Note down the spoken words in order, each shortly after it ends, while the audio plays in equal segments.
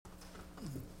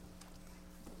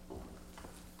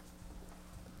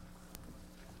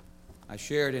I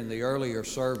shared in the earlier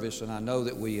service, and I know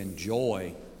that we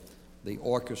enjoy the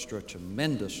orchestra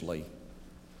tremendously,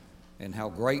 and how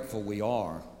grateful we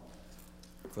are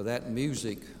for that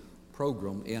music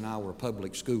program in our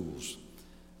public schools.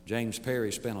 James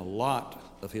Perry spent a lot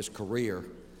of his career,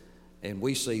 and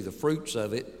we see the fruits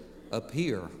of it up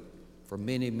here for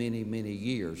many, many, many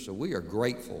years. So we are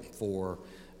grateful for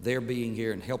their being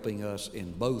here and helping us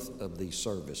in both of these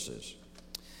services.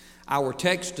 Our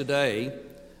text today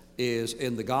is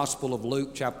in the Gospel of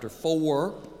Luke, chapter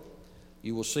 4.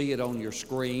 You will see it on your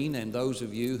screen, and those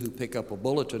of you who pick up a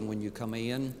bulletin when you come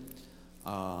in,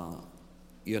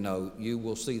 you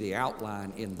will see the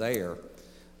outline in there.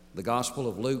 The Gospel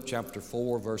of Luke, chapter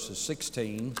 4, verses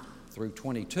 16 through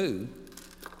 22.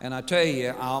 And I tell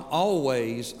you, I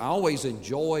always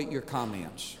enjoy your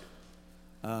comments,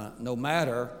 no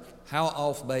matter how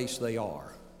off base they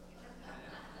are.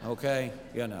 Okay?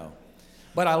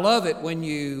 But I love it when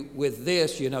with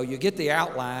this, you get the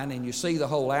outline and you see the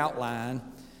whole outline.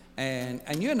 And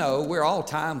we're all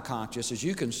time conscious. As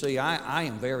you can see, I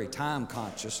am very time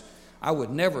conscious. I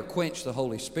would never quench the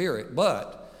Holy Spirit,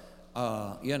 but,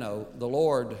 the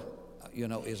Lord,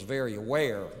 is very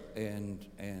aware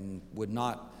and would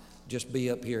not just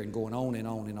be up here and going on and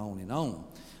on and on and on.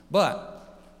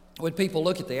 But when people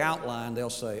look at the outline, they'll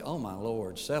say, oh my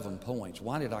Lord, 7 points.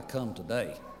 Why did I come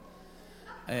today?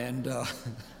 And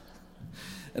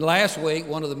last week,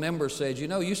 one of the members said,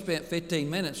 you spent 15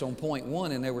 minutes on point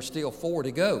 1 and there were still 4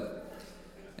 to go.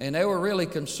 And they were really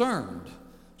concerned.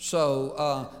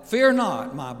 So fear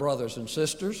not, my brothers and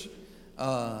sisters.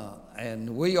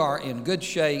 And we are in good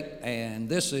shape, and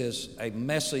this is a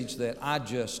message that I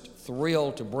just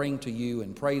thrill to bring to you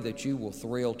and pray that you will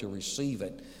thrill to receive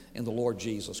it in the Lord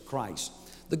Jesus Christ.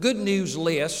 The good news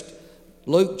list,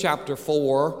 Luke chapter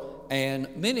 4,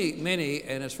 and many,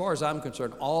 and as far as I'm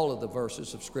concerned, all of the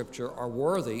verses of Scripture are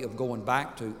worthy of going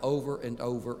back to over and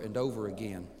over and over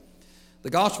again. The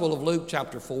Gospel of Luke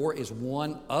chapter 4 is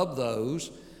one of those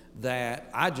that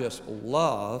I just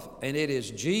love, and it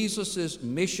is Jesus'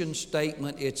 mission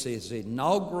statement. It's his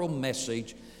inaugural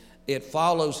message. It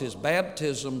follows his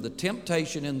baptism, the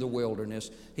temptation in the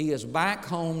wilderness. He is back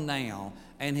home now,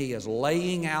 and he is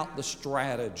laying out the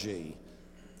strategy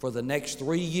for the next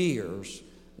 3 years.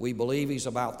 We believe he's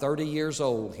about 30 years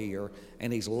old here,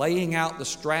 and he's laying out the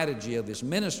strategy of his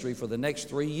ministry for the next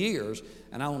 3 years.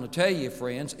 And I want to tell you,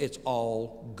 friends, it's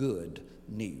all good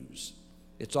news.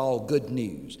 It's all good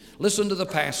news. Listen to the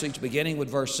passage beginning with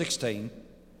verse 16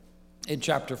 in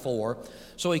chapter 4.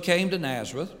 So he came to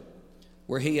Nazareth,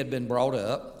 where he had been brought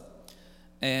up.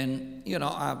 And,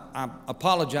 I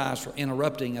apologize for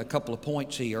interrupting a couple of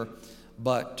points here,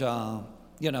 but,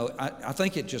 I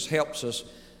think it just helps us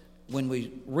when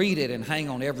we read it and hang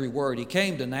on every word. He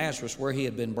came to Nazareth, where he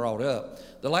had been brought up.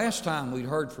 The last time we'd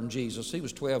heard from Jesus, he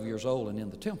was 12 years old and in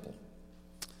the temple.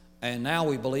 And now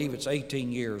we believe it's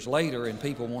 18 years later, and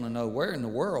people want to know, where in the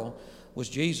world was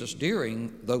Jesus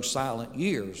during those silent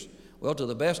years? Well, to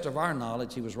the best of our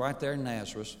knowledge, he was right there in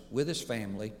Nazareth with his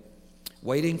family,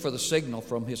 waiting for the signal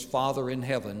from his Father in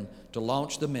heaven to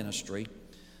launch the ministry,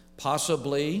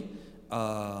 possibly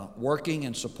working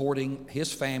and supporting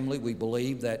his family. We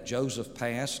believe that Joseph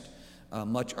passed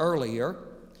much earlier.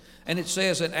 And it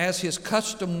says that as his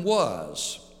custom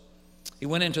was, he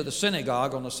went into the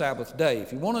synagogue on the Sabbath day.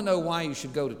 If you want to know why you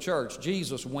should go to church,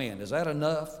 Jesus went. Is that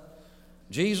enough?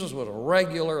 Jesus was a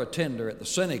regular attender at the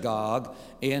synagogue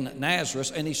in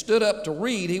Nazareth, and he stood up to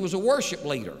read. He was a worship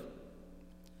leader.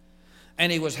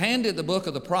 And he was handed the book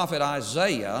of the prophet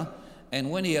Isaiah,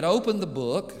 and when he had opened the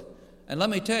book, and let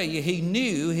me tell you, he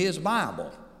knew his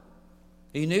Bible.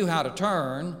 He knew how to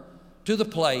turn to the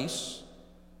place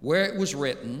where it was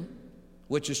written,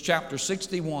 which is chapter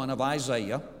 61 of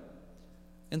Isaiah.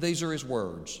 And these are his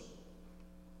words.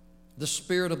 The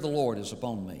Spirit of the Lord is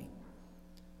upon me,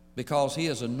 because he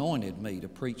has anointed me to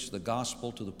preach the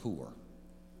gospel to the poor.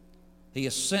 He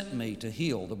has sent me to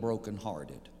heal the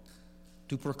brokenhearted,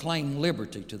 to proclaim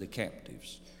liberty to the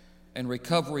captives, and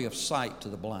recovery of sight to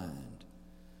the blind,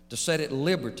 to set at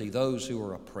liberty those who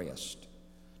are oppressed,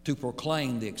 to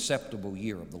proclaim the acceptable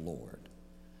year of the Lord.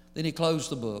 Then he closed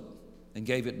the book and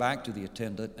gave it back to the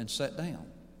attendant and sat down.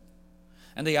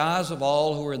 And the eyes of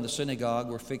all who were in the synagogue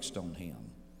were fixed on him.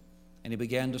 And he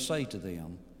began to say to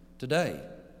them, today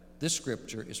this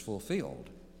scripture is fulfilled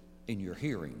in your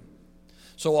hearing.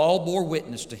 So all bore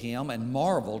witness to him and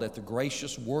marveled at the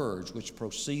gracious words which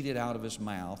proceeded out of his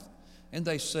mouth. And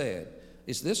they said,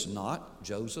 is this not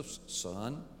Joseph's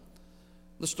son?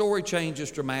 The story changes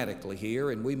dramatically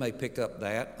here, and we may pick up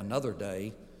that another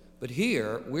day. But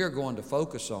here we're going to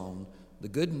focus on the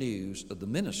good news of the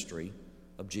ministry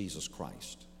of Jesus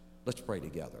Christ. Let's pray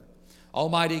together.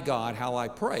 Almighty God, how I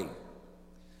pray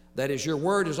that as your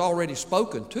word is already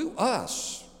spoken to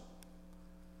us,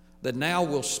 that now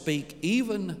we'll speak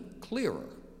even clearer,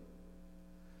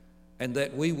 and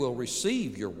that we will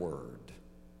receive your word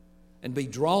and be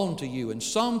drawn to you, and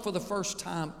some for the first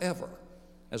time ever,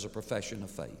 as a profession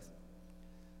of faith.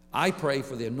 I pray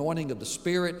for the anointing of the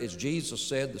Spirit. As Jesus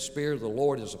said, the Spirit of the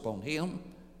Lord is upon him.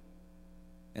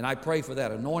 And I pray for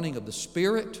that anointing of the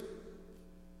Spirit,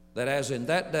 that as in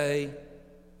that day,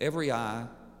 every eye,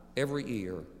 every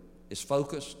ear is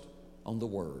focused on the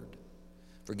Word.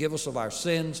 Forgive us of our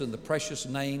sins. In the precious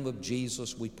name of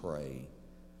Jesus we pray.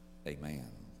 Amen.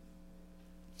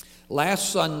 Last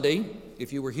Sunday,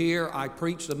 if you were here, I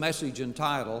preached a message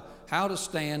entitled, How to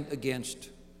Stand Against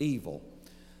Evil.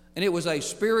 And it was a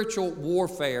spiritual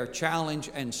warfare challenge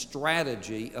and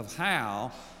strategy of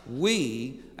how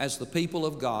we, as the people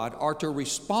of God, are to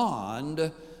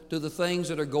respond to the things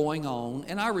that are going on.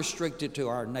 And I restrict it to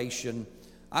our nation.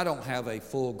 I don't have a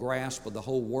full grasp of the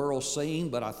whole world scene,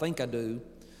 but I think I do.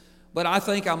 But I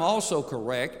think I'm also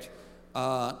correct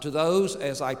to those,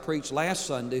 as I preached last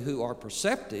Sunday, who are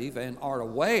perceptive and are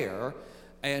aware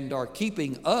and are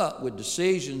keeping up with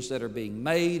decisions that are being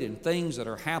made and things that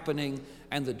are happening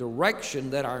and the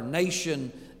direction that our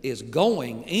nation is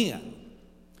going in.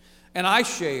 And I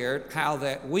shared how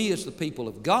that we as the people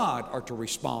of God are to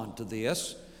respond to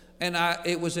this, and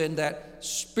it was in that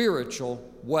spiritual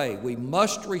way. We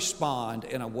must respond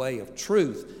in a way of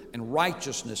truth and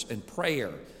righteousness and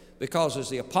prayer, because as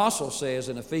the apostle says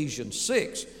in Ephesians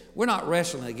 6, we're not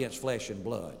wrestling against flesh and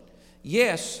blood.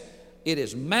 Yes, it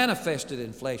is manifested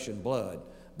in flesh and blood,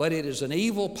 but it is an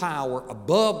evil power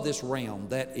above this realm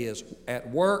that is at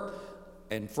work.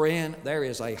 And friend, there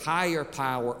is a higher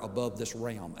power above this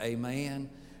realm. Amen?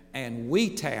 And we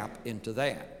tap into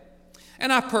that.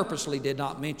 And I purposely did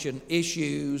not mention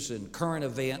issues and current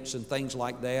events and things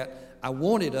like that. I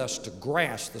wanted us to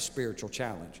grasp the spiritual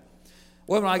challenge.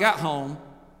 Well, when I got home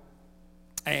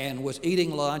and was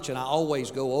eating lunch, and I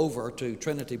always go over to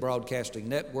Trinity Broadcasting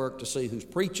Network to see who's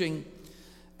preaching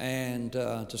and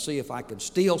to see if I could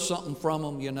steal something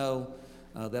from them,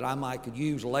 that I might could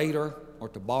use later or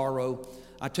to borrow.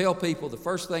 I tell people the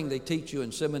first thing they teach you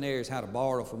in seminary is how to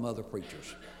borrow from other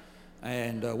preachers.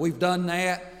 And we've done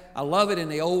that. I love it in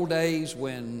the old days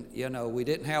when, we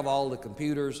didn't have all the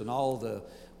computers and all the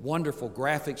wonderful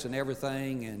graphics and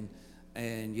everything,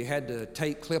 and you had to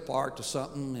take clip art to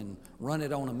something and run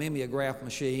it on a mimeograph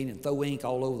machine and throw ink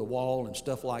all over the wall and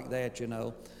stuff like that,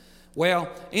 Well,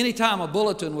 anytime a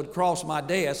bulletin would cross my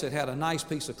desk that had a nice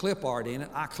piece of clip art in it,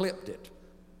 I clipped it,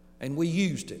 and we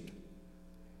used it.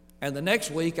 And the next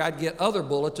week, I'd get other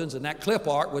bulletins, and that clip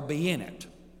art would be in it.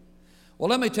 Well,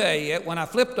 let me tell you, when I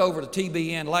flipped over to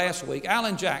TBN last week,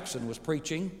 Alan Jackson was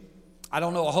preaching. I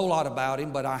don't know a whole lot about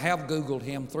him, but I have Googled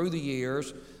him through the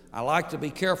years. I like to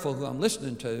be careful who I'm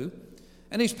listening to.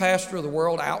 And he's pastor of the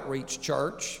World Outreach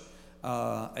Church,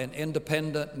 an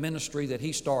independent ministry that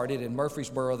he started in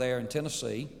Murfreesboro there in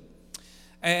Tennessee.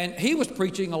 And he was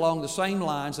preaching along the same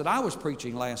lines that I was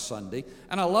preaching last Sunday.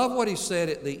 And I love what he said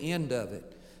at the end of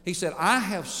it. He said, I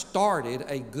have started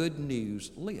a good news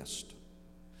list.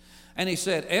 And he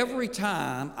said, every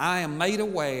time I am made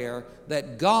aware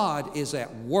that God is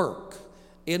at work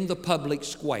in the public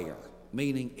square,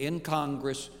 meaning in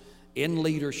Congress, in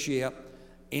leadership,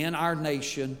 in our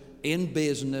nation, in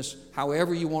business,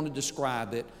 however you want to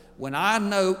describe it, when I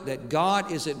note that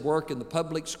God is at work in the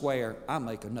public square, I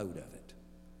make a note of it.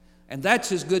 And that's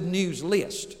his good news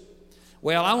list.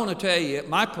 Well, I want to tell you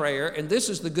my prayer, and this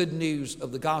is the good news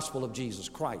of the gospel of Jesus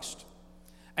Christ.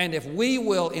 And if we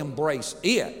will embrace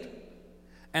it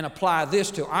and apply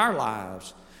this to our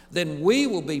lives, then we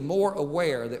will be more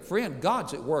aware that, friend,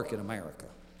 God's at work in America.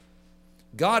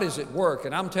 God is at work,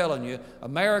 and I'm telling you,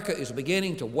 America is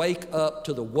beginning to wake up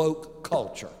to the woke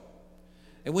culture.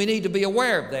 And we need to be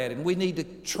aware of that, and we need to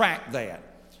track that.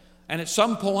 And at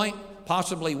some point,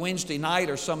 possibly Wednesday night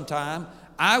or sometime,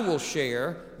 I will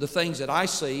share the things that I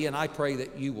see, and I pray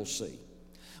that you will see.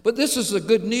 But this is a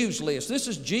good news list. This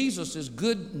is Jesus'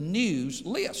 good news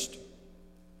list.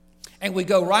 And we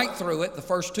go right through it. The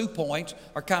first 2 points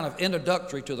are kind of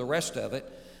introductory to the rest of it.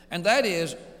 And that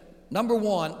is, number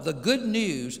one, the good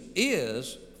news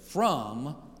is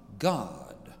from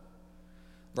God.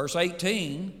 Verse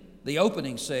 18, the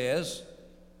opening says,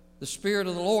 the Spirit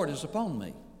of the Lord is upon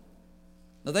me.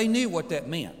 Now, they knew what that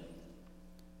meant.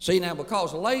 See, now,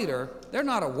 because later, they're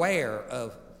not aware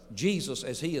of Jesus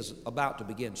as he is about to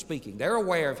begin speaking. They're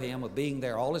aware of him, of being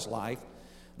there all his life.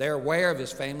 They're aware of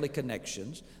his family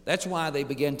connections. That's why they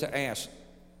begin to ask,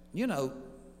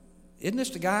 Isn't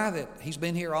this the guy that he's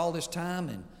been here all this time?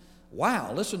 And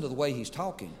wow, listen to the way he's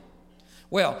talking.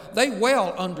 Well, they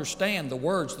well understand the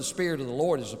words, the Spirit of the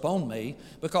Lord is upon me,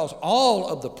 because all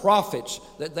of the prophets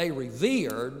that they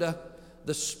revered,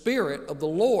 the Spirit of the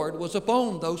Lord was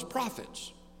upon those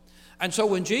prophets. And so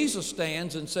when Jesus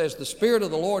stands and says, the Spirit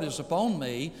of the Lord is upon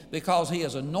me because he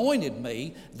has anointed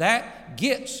me, that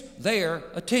gets their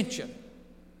attention.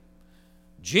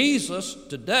 Jesus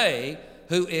today,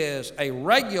 who is a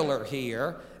regular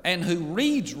here and who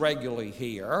reads regularly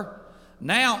here,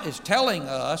 now is telling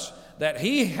us that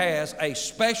he has a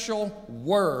special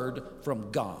word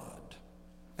from God.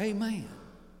 Amen.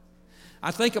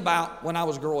 I think about when I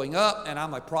was growing up, and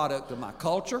I'm a product of my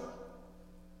culture,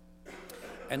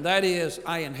 and that is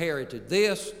I inherited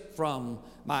this from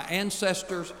my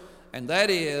ancestors, and that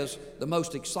is the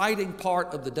most exciting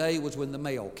part of the day was when the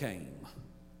mail came.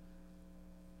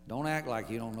 Don't act like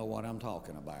you don't know what I'm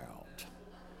talking about.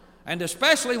 And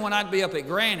especially when I'd be up at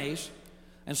Granny's,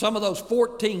 and some of those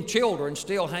 14 children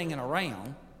still hanging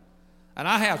around. And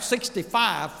I have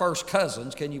 65 first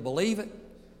cousins, can you believe it?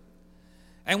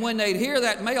 And when they'd hear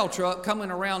that mail truck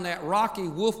coming around that rocky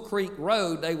Wolf Creek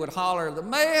Road, they would holler, the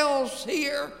mail's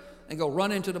here, and go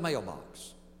run into the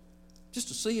mailbox just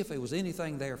to see if there was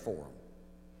anything there for them.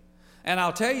 And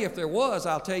I'll tell you, if there was,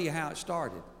 I'll tell you how it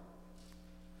started.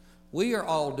 We are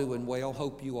all doing well,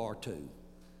 hope you are too.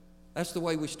 That's the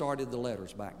way we started the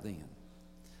letters back then.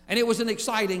 And it was an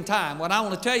exciting time. What I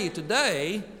want to tell you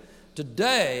today,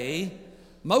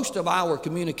 most of our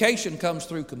communication comes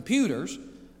through computers,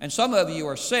 and some of you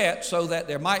are set so that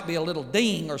there might be a little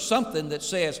ding or something that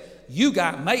says, you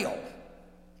got mail.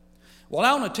 Well,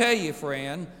 I want to tell you,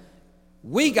 friend,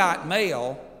 we got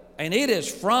mail, and it is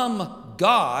from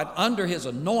God under his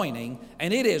anointing,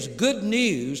 and it is good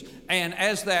news. And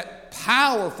as that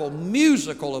powerful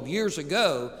musical of years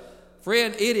ago,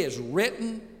 friend, it is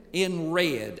written in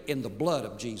red in the blood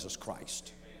of Jesus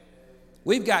Christ.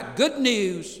 We've got good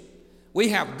news. We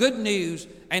have good news,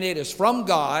 and it is from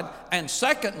God. And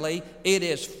secondly, it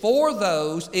is for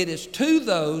those, it is to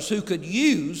those who could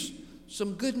use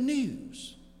some good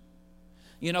news.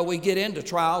 You know, we get into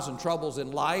trials and troubles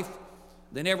in life.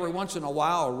 Then every once in a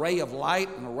while, a ray of light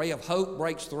and a ray of hope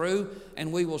breaks through,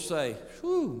 and we will say,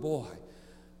 whew, boy,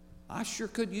 I sure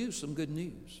could use some good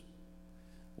news.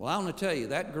 Well, I want to tell you,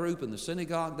 that group in the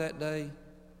synagogue that day,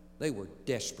 they were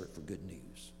desperate for good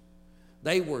news.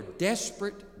 They were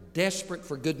desperate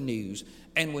for good news.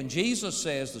 And when Jesus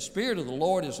says, the Spirit of the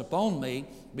Lord is upon me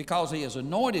because he has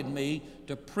anointed me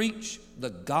to preach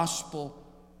the gospel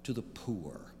to the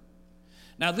poor.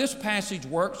 Now, this passage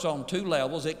works on two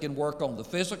levels. It can work on the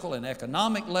physical and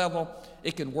economic level.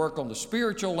 It can work on the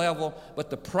spiritual level. But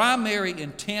the primary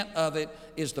intent of it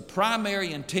is the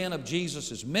primary intent of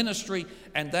Jesus' ministry,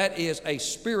 and that is a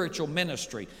spiritual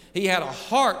ministry. He had a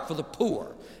heart for the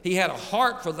poor. He had a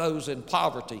heart for those in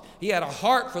poverty. He had a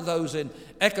heart for those in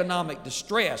economic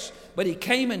distress. But he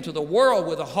came into the world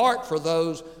with a heart for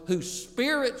those whose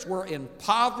spirits were in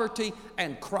poverty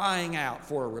and crying out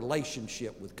for a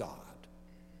relationship with God.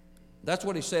 That's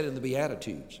what he said in the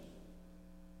Beatitudes.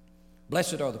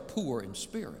 Blessed are the poor in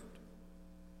spirit,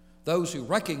 those who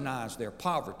recognize their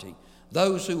poverty,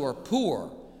 those who are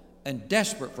poor and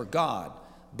desperate for God.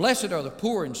 Blessed are the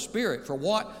poor in spirit, for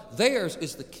what? Theirs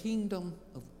is the kingdom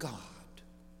of God.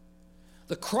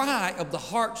 The cry of the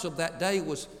hearts of that day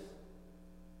was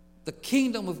the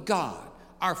kingdom of God.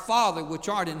 Our Father which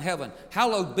art in heaven,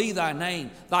 hallowed be thy name.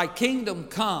 Thy kingdom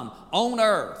come on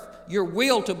earth. Your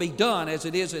will to be done as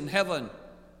it is in heaven.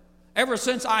 Ever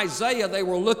since Isaiah, they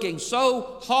were looking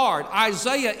so hard.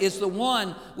 Isaiah is the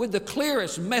one with the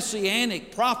clearest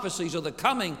messianic prophecies of the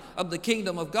coming of the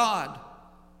kingdom of God.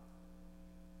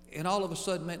 And all of a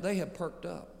sudden, man, they have perked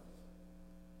up.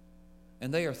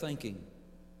 And they are thinking,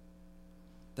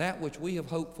 that which we have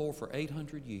hoped for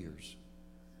 800 years,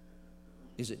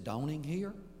 is it dawning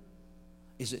here?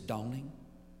 Is it dawning?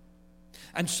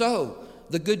 And so,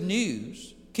 the good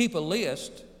news, keep a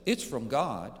list, it's from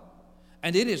God,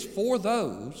 and it is for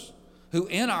those who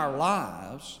in our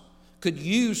lives could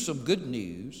use some good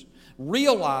news,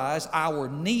 realize our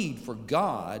need for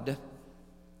God,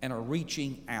 and are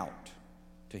reaching out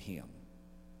to him.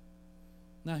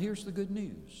 Now here's the good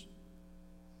news.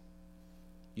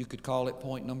 You could call it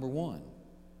point number one.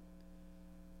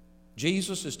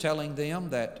 Jesus is telling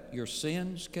them that your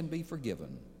sins can be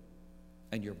forgiven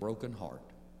and your broken heart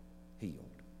healed.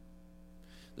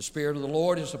 The Spirit of the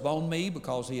Lord is upon me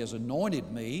because he has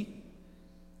anointed me.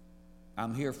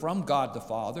 I'm here from God the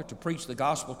Father to preach the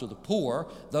gospel to the poor.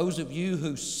 Those of you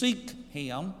who seek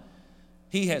him,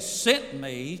 he has sent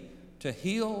me to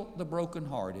heal the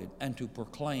brokenhearted and to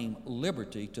proclaim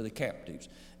liberty to the captives.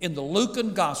 In the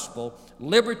Lucan gospel,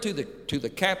 liberty to the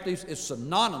captives is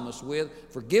synonymous with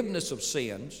forgiveness of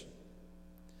sins.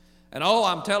 And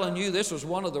I'm telling you, this was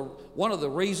one of the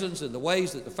reasons and the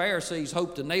ways that the Pharisees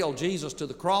hoped to nail Jesus to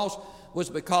the cross, was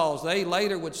because they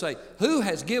later would say, who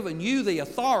has given you the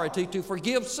authority to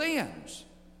forgive sins?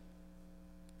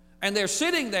 And they're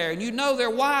sitting there, and you know they're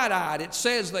wide-eyed. It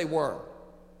says they were.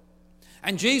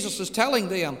 And Jesus is telling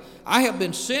them, I have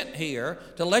been sent here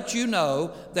to let you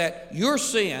know that your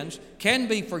sins can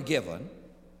be forgiven,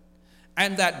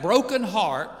 and that broken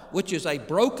heart, which is a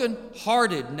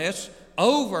broken-heartedness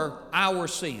over our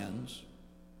sins,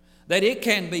 that it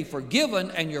can be forgiven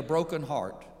and your broken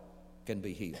heart can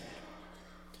be healed.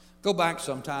 Go back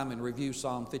sometime and review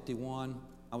Psalm 51.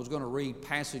 I was going to read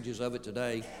passages of it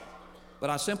today,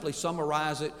 but I simply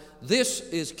summarize it. This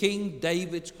is King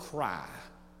David's cry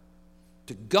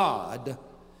to God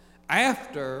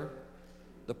after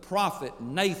the prophet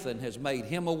Nathan has made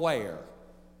him aware.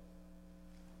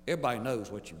 Everybody knows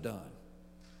what you've done,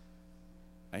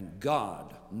 and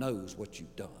God knows what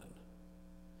you've done.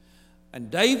 And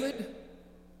David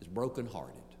is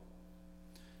brokenhearted.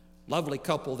 Lovely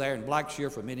couple there in Blackshear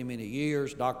for many, many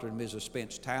years, Dr. and Mrs.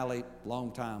 Spence Talley,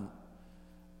 longtime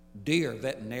dear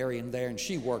veterinarian there, and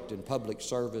she worked in public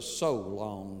service so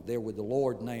long. They're with the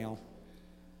Lord now.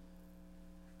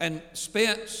 And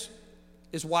Spence,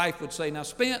 his wife would say, now,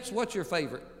 Spence, what's your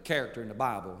favorite character in the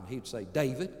Bible? And he'd say,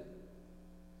 David.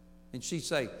 And she'd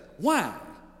say, why?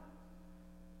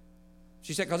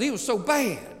 She said, because he was so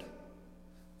bad.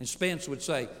 And Spence would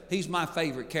say, he's my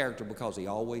favorite character because he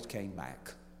always came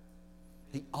back.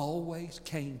 He always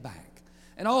came back.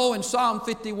 And in Psalm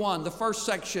 51, the first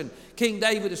section, King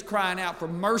David is crying out for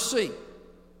mercy.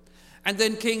 And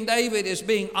then King David is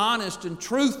being honest and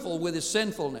truthful with his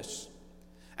sinfulness.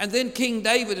 And then King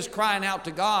David is crying out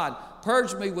to God,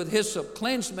 purge me with hyssop,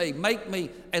 cleanse me, make me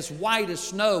as white as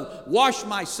snow, wash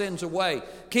my sins away.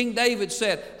 King David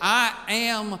said, I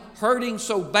am hurting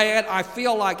so bad, I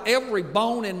feel like every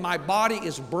bone in my body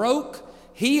is broke.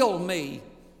 Heal me.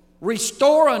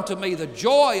 Restore unto me the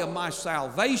joy of my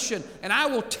salvation, and I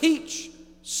will teach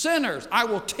sinners. I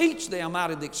will teach them out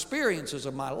of the experiences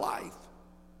of my life.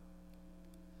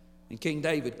 And King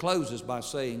David closes by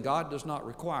saying, God does not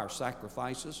require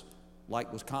sacrifices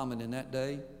like was common in that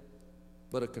day,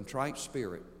 but a contrite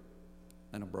spirit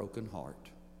and a broken heart.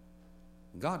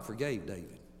 And God forgave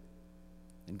David,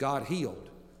 and God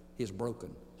healed his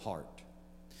broken heart.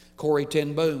 Corrie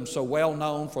ten Boom, so well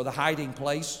known for The Hiding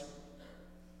Place.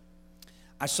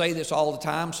 I say this all the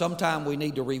time. Sometime we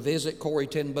need to revisit Corrie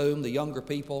ten Boom. The younger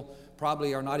people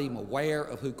probably are not even aware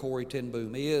of who Corrie ten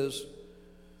Boom is.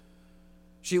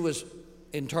 She was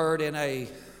interred in a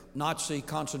Nazi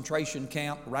concentration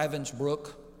camp,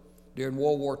 Ravensbrück, during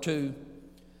World War II.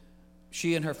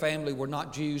 She and her family were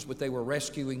not Jews, but they were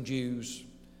rescuing Jews.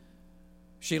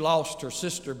 She lost her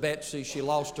sister Betsy. She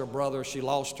lost her brother. She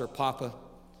lost her papa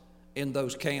in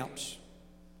those camps.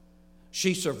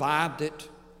 She survived it.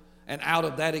 And out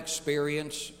of that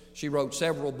experience, she wrote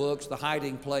several books, The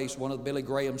Hiding Place, one of Billy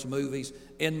Graham's movies,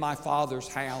 In My Father's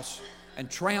House, and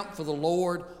tramped for the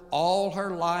Lord all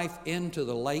her life into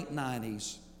the late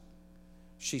 90s.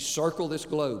 She circled this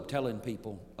globe telling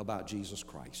people about Jesus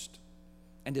Christ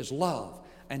and His love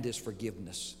and His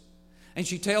forgiveness. And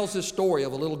she tells this story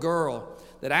of a little girl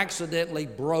that accidentally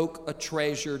broke a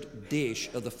treasured dish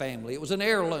of the family. It was an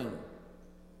heirloom.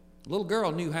 The little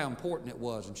girl knew how important it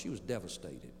was, and she was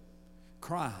devastated,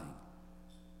 crying.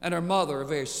 And her mother, a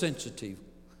very sensitive,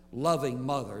 loving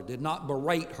mother, did not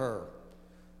berate her.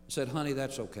 Said, honey,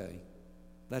 that's okay.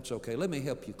 That's okay. Let me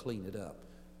help you clean it up.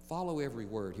 Follow every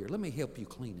word here. Let me help you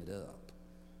clean it up.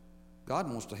 God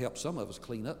wants to help some of us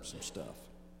clean up some stuff.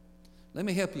 Let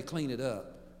me help you clean it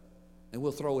up, and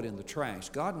we'll throw it in the trash.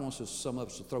 God wants some of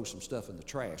us to throw some stuff in the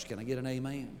trash. Can I get an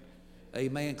amen?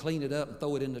 Amen. Clean it up and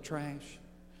throw it in the trash.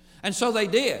 And so they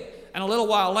did. And a little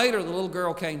while later, the little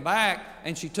girl came back,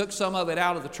 and she took some of it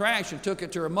out of the trash and took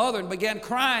it to her mother and began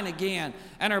crying again.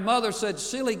 And her mother said,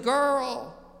 silly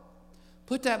girl,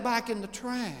 put that back in the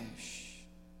trash.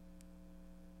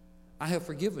 I have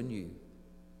forgiven you.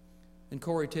 And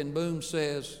Corrie ten Boom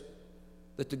says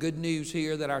that the good news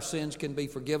here, that our sins can be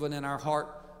forgiven and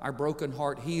our broken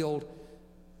heart healed,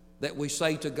 that we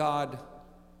say to God,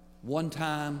 one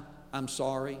time, I'm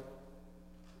sorry,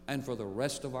 and for the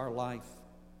rest of our life,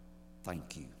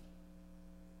 thank you.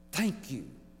 Thank you.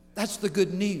 That's the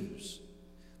good news.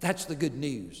 That's the good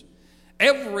news.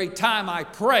 Every time I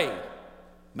pray,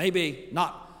 maybe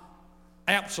not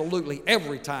absolutely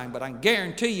every time, but I can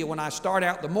guarantee you when I start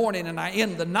out the morning and I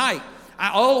end the night, I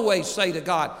always say to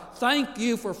God, thank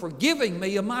you for forgiving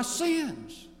me of my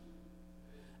sins.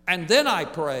 And then I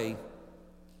pray,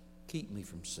 keep me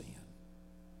from sin.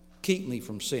 Keep me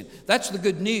from sin. That's the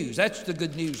good news. That's the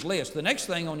good news list. The next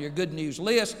thing on your good news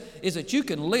list is that you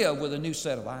can live with a new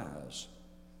set of eyes.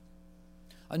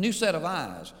 A new set of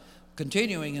eyes.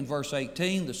 Continuing in verse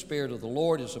 18, the Spirit of the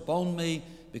Lord is upon me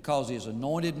because He has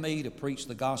anointed me to preach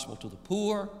the gospel to the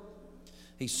poor.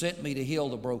 He sent me to heal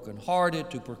the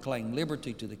brokenhearted, to proclaim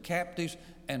liberty to the captives,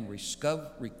 and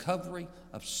recovery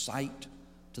of sight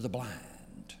to the blind.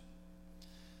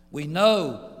 We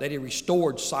know that He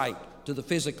restored sight to the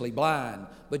physically blind,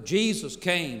 but Jesus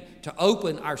came to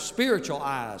open our spiritual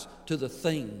eyes to the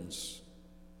things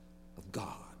of God.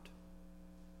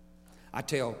 I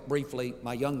tell briefly,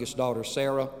 my youngest daughter,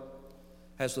 Sarah,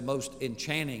 has the most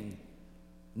enchanting,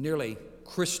 nearly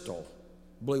crystal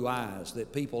blue eyes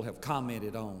that people have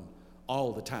commented on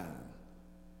all the time.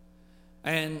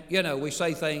 And, you know, we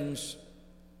say things,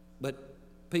 but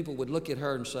people would look at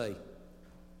her and say,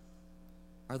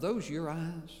 are those your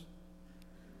eyes?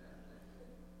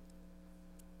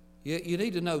 You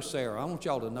need to know Sarah. I want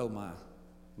y'all to know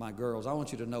my girls. I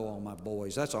want you to know all my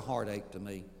boys. That's a heartache to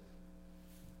me.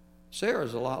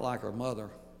 Sarah's a lot like her mother,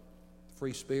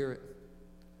 free spirit.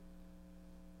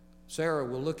 Sarah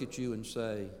will look at you and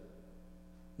say,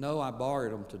 no, I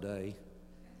borrowed them today.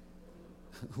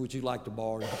 Would you like to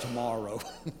borrow them tomorrow?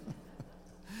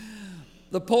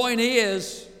 The point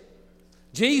is,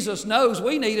 Jesus knows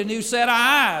we need a new set of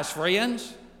eyes,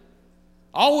 friends.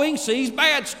 All we can see is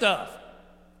bad stuff.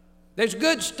 There's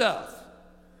good stuff.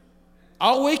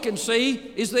 All we can see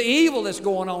is the evil that's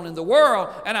going on in the world.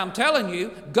 And I'm telling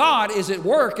you, God is at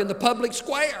work in the public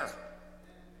square.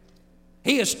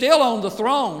 He is still on the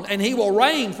throne, and He will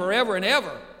reign forever and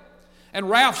ever. And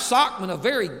Ralph Sockman, a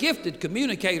very gifted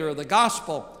communicator of the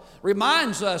gospel,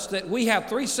 reminds us that we have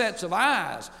three sets of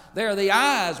eyes. There are the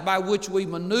eyes by which we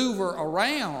maneuver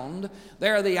around.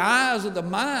 There are the eyes of the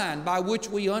mind by which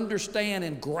we understand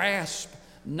and grasp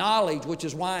knowledge, which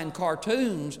is why in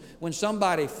cartoons, when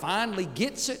somebody finally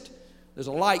gets it, there's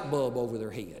a light bulb over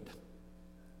their head.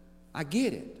 I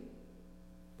get it.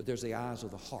 But there's the eyes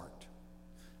of the heart.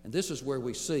 And this is where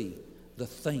we see the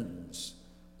things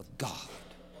of God.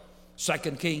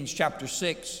 2 Kings chapter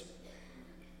 6.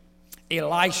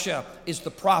 Elisha is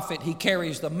the prophet. He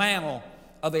carries the mantle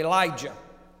of Elijah.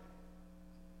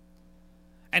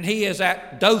 And he is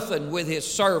at Dothan with his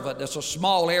servant. That's a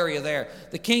small area there.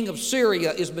 The king of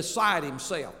Syria is beside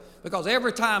himself, because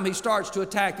every time he starts to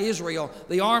attack Israel,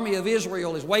 the army of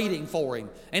Israel is waiting for him.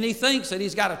 And he thinks that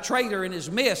he's got a traitor in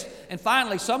his midst. And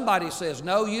finally somebody says,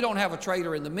 no, you don't have a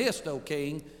traitor in the midst, O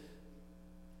king.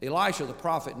 Elisha the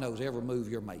prophet knows every move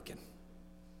you're making.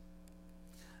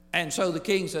 And so the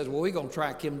king says, well, we're going to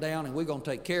track him down and we're going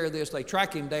to take care of this. They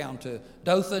track him down to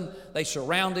Dothan. They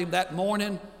surround him that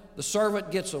morning. The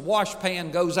servant gets a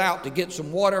washpan, goes out to get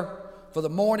some water for the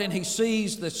morning. He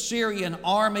sees the Syrian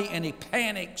army and he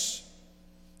panics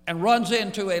and runs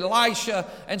into Elisha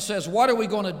and says, what are we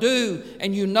going to do?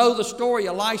 And you know the story.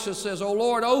 Elisha says, oh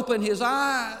Lord, open his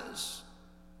eyes.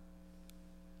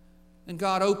 And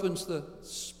God opens the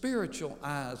spiritual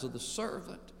eyes of the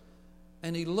servant,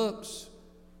 and he looks,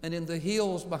 and in the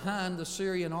hills behind the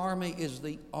Syrian army is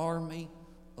the army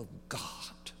of God,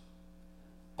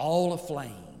 all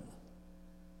aflame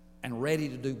and ready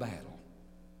to do battle.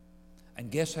 And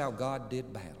guess how God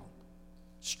did battle?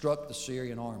 Struck the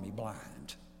Syrian army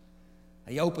blind.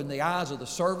 He opened the eyes of the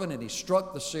servant and he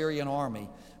struck the Syrian army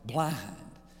blind.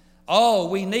 Oh,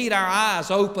 we need our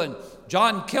eyes open.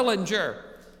 John Killinger,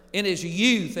 in his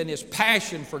youth and his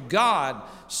passion for God,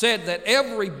 said that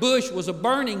every bush was a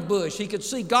burning bush. He could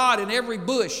see God in every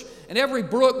bush, and every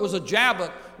brook was a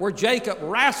Jabbok where Jacob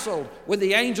wrestled with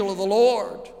the angel of the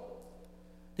Lord.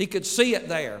 He could see it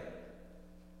there.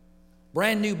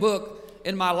 Brand new book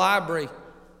in my library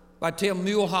by Tim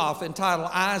Muehlhoff entitled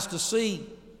Eyes to See.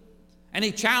 And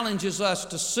he challenges us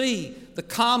to see the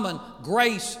common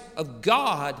grace of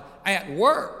God at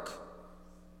work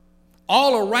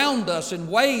all around us in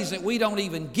ways that we don't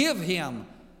even give Him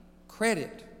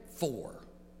credit for.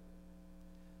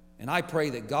 And I pray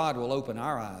that God will open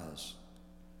our eyes,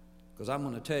 because I'm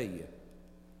going to tell you,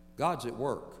 God's at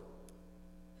work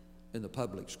in the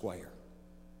public square.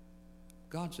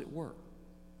 God's at work.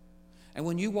 And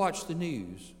when you watch the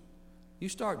news, you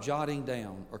start jotting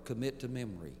down or commit to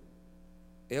memory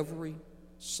every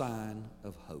sign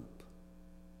of hope,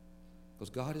 because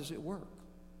God is at work.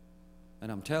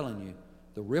 And I'm telling you,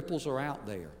 the ripples are out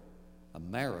there.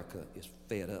 America is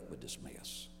fed up with this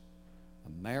mess.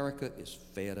 America is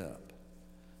fed up.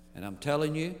 And I'm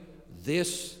telling you,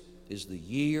 this is the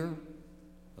year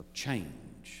of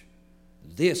change.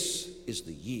 This is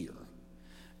the year.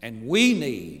 And we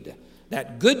need,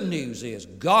 that good news is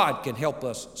God can help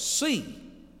us see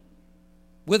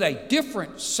with a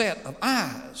different set of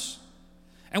eyes.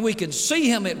 And we can see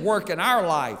Him at work in our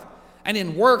life and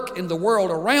in work in the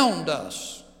world around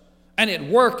us and at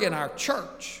work in our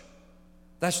church.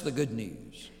 That's the good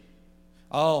news.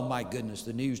 Oh my goodness,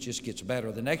 the news just gets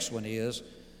better. The next one is,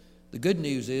 the good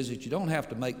news is that you don't have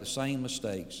to make the same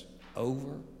mistakes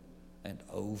over and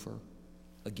over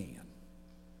again.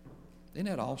 Isn't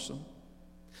that awesome?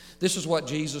 This is what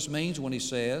Jesus means when He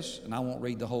says, and I won't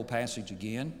read the whole passage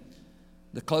again,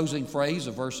 the closing phrase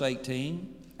of verse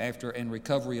 18, after "and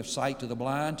recovery of sight to the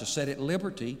blind, to set at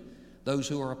liberty those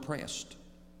who are oppressed."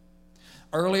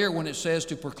 Earlier, when it says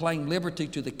to proclaim liberty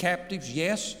to the captives,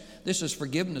 yes, this is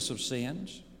forgiveness of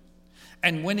sins.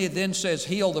 And when it then says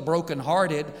heal the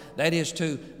brokenhearted, that is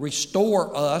to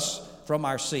restore us from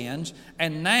our sins.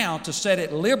 And now to set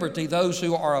at liberty those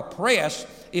who are oppressed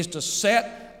is to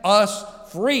set us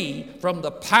free from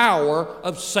the power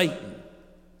of Satan.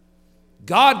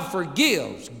 God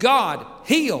forgives, God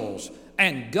heals,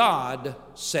 and God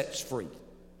sets free.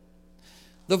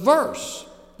 The verse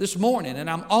this morning, and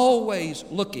I'm always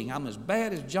looking, I'm as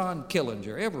bad as John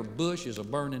Killinger, every bush is a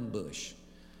burning bush.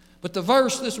 But the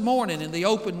verse this morning in the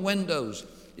open windows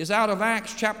is out of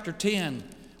Acts chapter 10,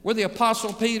 where the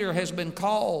Apostle Peter has been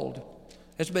called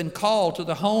to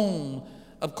the home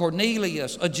of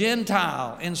Cornelius, a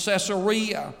Gentile in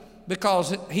Caesarea,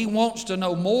 because he wants to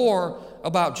know more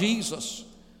about Jesus.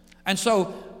 And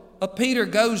so Peter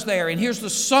goes there, and here's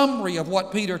the summary of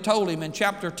what Peter told him in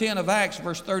chapter 10 of Acts,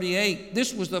 verse 38.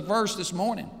 This was the verse this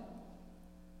morning.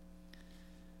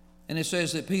 And it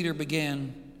says that Peter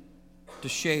began to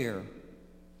share,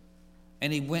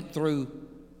 and he went through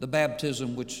the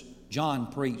baptism which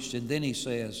John preached, and then he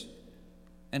says,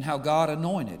 and how God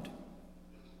anointed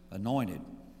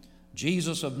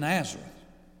Jesus of Nazareth,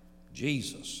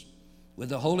 Jesus, with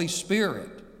the Holy Spirit,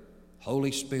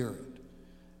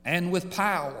 and with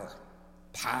power,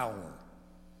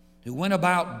 who went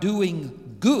about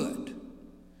doing good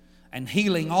and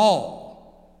healing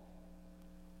all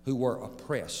who were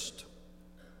oppressed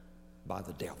by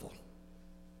the devil.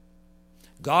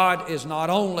 God is not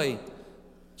only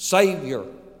Savior,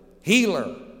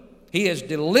 healer, He is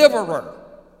deliverer.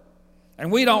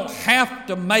 And we don't have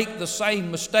to make the same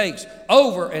mistakes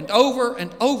over and over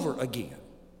and over again.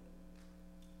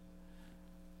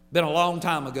 Been a long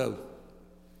time ago.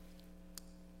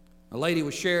 A lady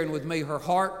was sharing with me her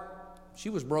heart. She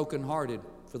was brokenhearted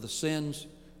for the sins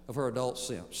of her adult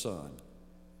son.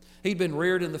 He'd been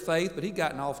reared in the faith, but he'd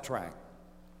gotten off track.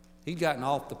 He'd gotten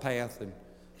off the path, and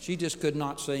she just could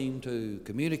not seem to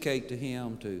communicate to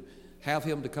him, to have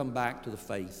him to come back to the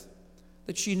faith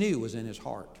that she knew was in his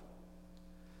heart.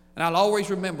 And I'll always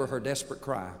remember her desperate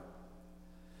cry.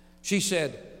 She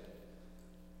said,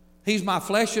 "He's my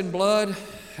flesh and blood,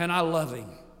 and I love him."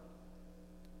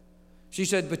 She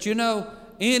said, "But you know,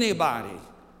 anybody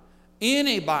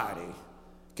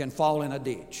can fall in a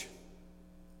ditch."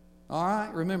 All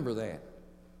right, remember that.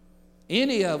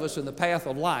 Any of us in the path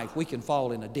of life, we can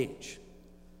fall in a ditch.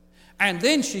 And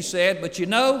then she said, "But you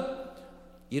know,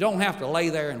 you don't have to lay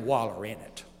there and waller in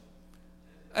it."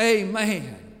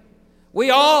 Amen. We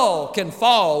all can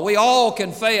fall. We all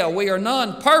can fail. We are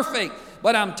none perfect.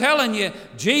 But I'm telling you,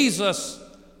 Jesus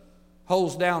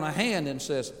holds down a hand and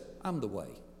says, "I'm the way.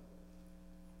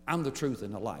 I'm the truth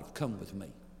and the life. Come with me."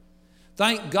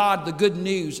 Thank God the good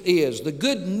news is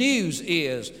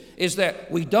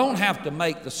that we don't have to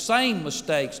make the same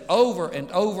mistakes over and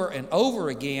over and over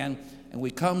again. And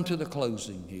we come to the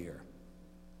closing here.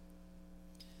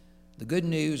 The good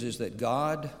news is that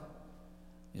God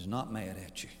is not mad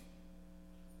at you.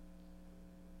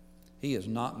 He is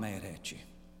not mad at you.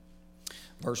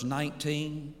 Verse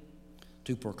 19,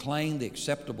 to proclaim the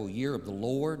acceptable year of the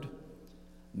Lord.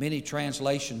 Many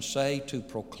translations say to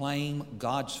proclaim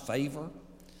God's favor.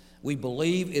 We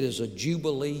believe it is a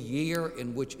Jubilee year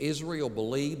in which Israel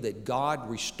believed that God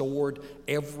restored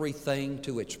everything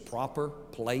to its proper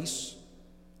place.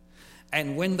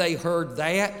 And when they heard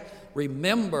that,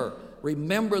 remember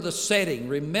the setting,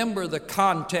 remember the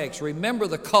context, remember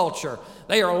the culture.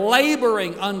 They are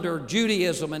laboring under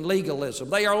Judaism and legalism.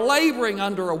 They are laboring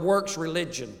under a works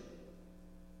religion.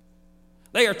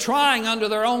 They are trying under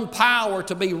their own power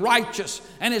to be righteous,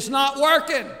 and it's not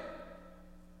working.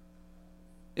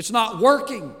 It's not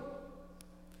working.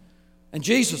 And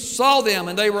Jesus saw them,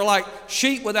 and they were like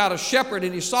sheep without a shepherd,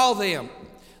 and He saw them,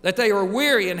 that they were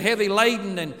weary and heavy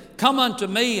laden, and come unto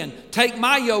me and take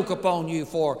my yoke upon you,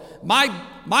 for my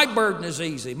burden is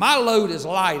easy, my load is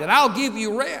light, and I'll give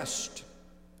you rest.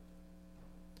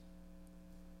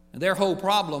 And their whole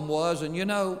problem was, and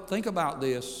think about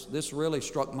this. This really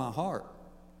struck my heart.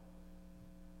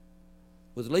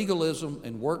 With legalism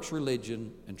and works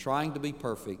religion and trying to be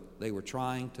perfect, they were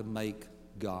trying to make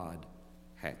God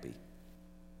happy.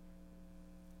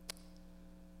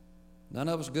 None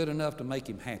of us good enough to make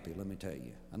him happy, let me tell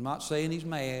you. I'm not saying he's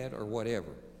mad or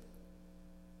whatever.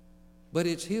 But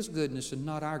it's his goodness and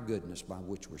not our goodness by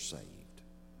which we're saved.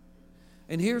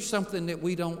 And here's something that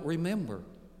we don't remember.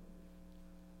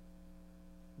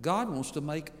 God wants to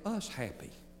make us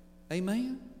happy.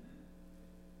 Amen?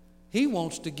 He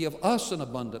wants to give us an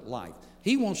abundant life.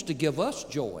 He wants to give us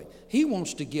joy. He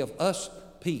wants to give us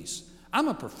peace. I'm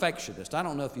a perfectionist. I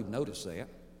don't know if you've noticed that.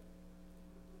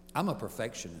 I'm a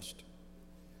perfectionist.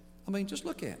 I mean, just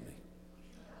look at me.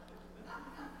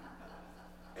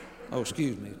 Oh,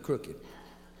 excuse me, crooked.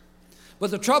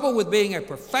 But the trouble with being a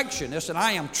perfectionist, and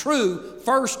I am true,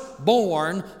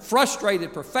 firstborn,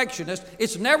 frustrated perfectionist,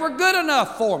 it's never good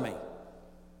enough for me.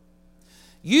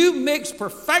 You mix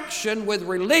perfection with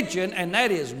religion, and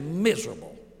that is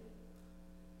miserable.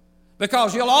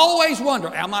 Because you'll always wonder,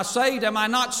 am I saved? Am I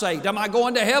not saved? Am I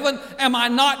going to heaven? Am I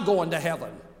not going to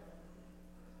heaven?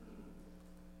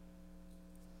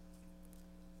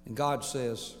 And God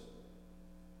says,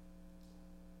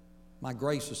 my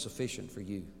grace is sufficient for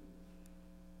you.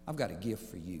 I've got a gift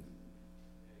for you.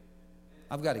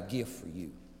 I've got a gift for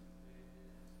you.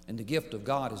 And the gift of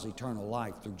God is eternal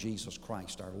life through Jesus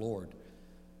Christ our Lord.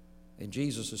 And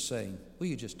Jesus is saying, will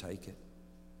you just take it?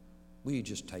 Will you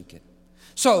just take it?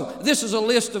 So this is a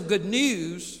list of good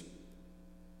news.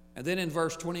 And then in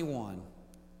verse 21,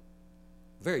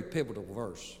 very pivotal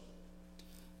verse.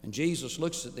 And Jesus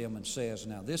looks at them and says,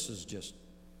 now this is just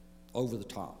over the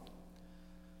top.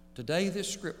 Today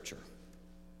this scripture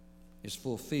is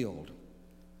fulfilled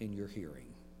in your hearing.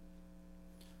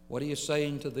 What he is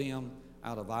saying to them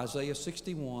out of Isaiah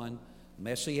 61,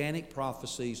 messianic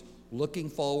prophecies, looking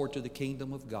forward to the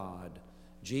kingdom of God,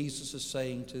 Jesus is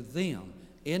saying to them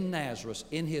in Nazareth,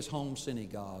 in his home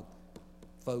synagogue,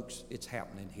 folks, it's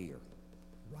happening here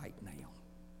right now.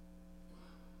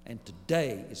 And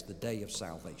today is the day of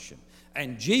salvation.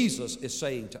 And Jesus is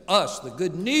saying to us, the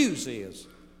good news is,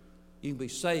 you can be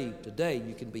saved today.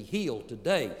 You can be healed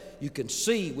today. You can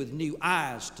see with new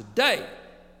eyes today.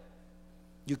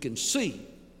 You can see.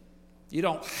 You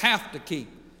don't have to keep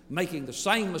making the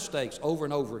same mistakes over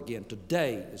and over again.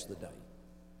 Today is the day.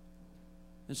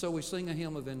 And so we sing a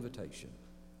hymn of invitation.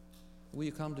 Will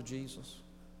you come to Jesus?